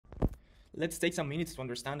let's take some minutes to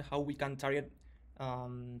understand how we can target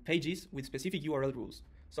pages with specific URL rules.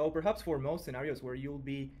 So perhaps for most scenarios where you'll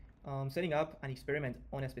be setting up an experiment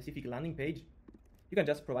on a specific landing page, you can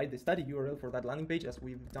just provide the static URL for that landing page, as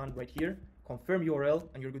we've done right here, confirm URL,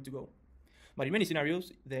 and you're good to go. But in many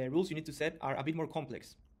scenarios, the rules you need to set are a bit more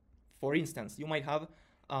complex. For instance, you might have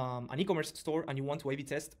an e-commerce store and you want to A/B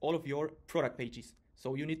test all of your product pages.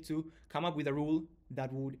 So you need to come up with a rule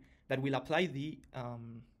that will apply the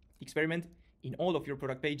experiment in all of your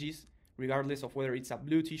product pages, regardless of whether it's a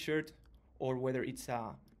blue t-shirt or whether it's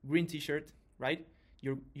a green t-shirt, right?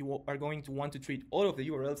 You are going to want to treat all of the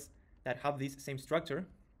URLs that have this same structure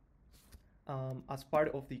as part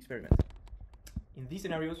of the experiment. In these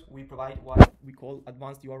scenarios, we provide what we call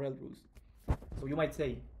advanced URL rules. So you might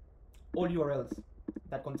say, all URLs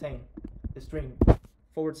that contain the string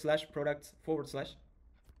 /products/,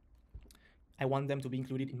 I want them to be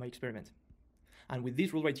included in my experiment. And with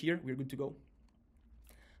this rule right here, we're good to go.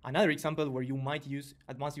 Another example where you might use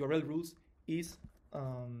advanced URL rules is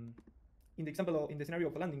in the scenario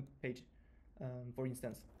of a landing page, for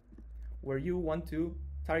instance, where you want to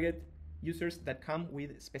target users that come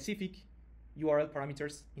with specific URL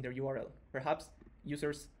parameters in their URL, perhaps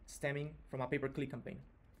users stemming from a pay-per-click campaign.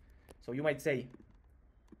 So you might say,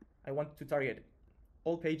 I want to target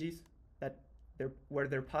all pages where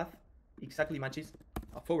their path exactly matches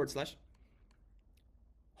a /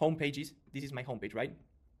 home pages. This is my home page, right?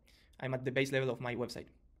 I'm at the base level of my website.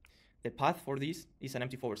 The path for this is an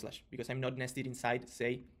empty / because I'm not nested inside,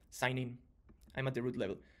 say, sign in. I'm at the root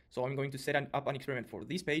level. So I'm going to set up an experiment for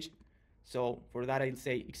this page. So for that, I'll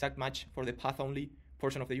say exact match for the path only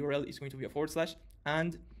portion of the URL is going to be a /,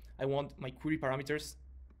 and I want my query parameters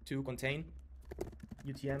to contain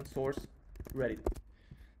UTM source Reddit.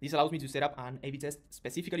 This allows me to set up an A/B test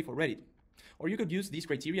specifically for Reddit. Or you could use this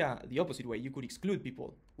criteria the opposite way. You could exclude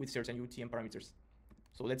people with certain UTM parameters.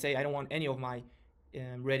 So let's say I don't want any of my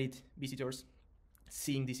Reddit visitors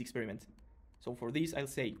seeing this experiment. So for this, I'll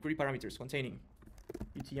say query parameters containing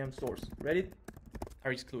UTM source Reddit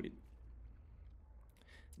are excluded.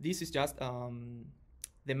 This is just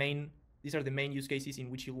these are the main use cases in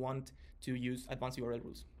which you want to use advanced URL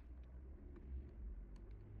rules.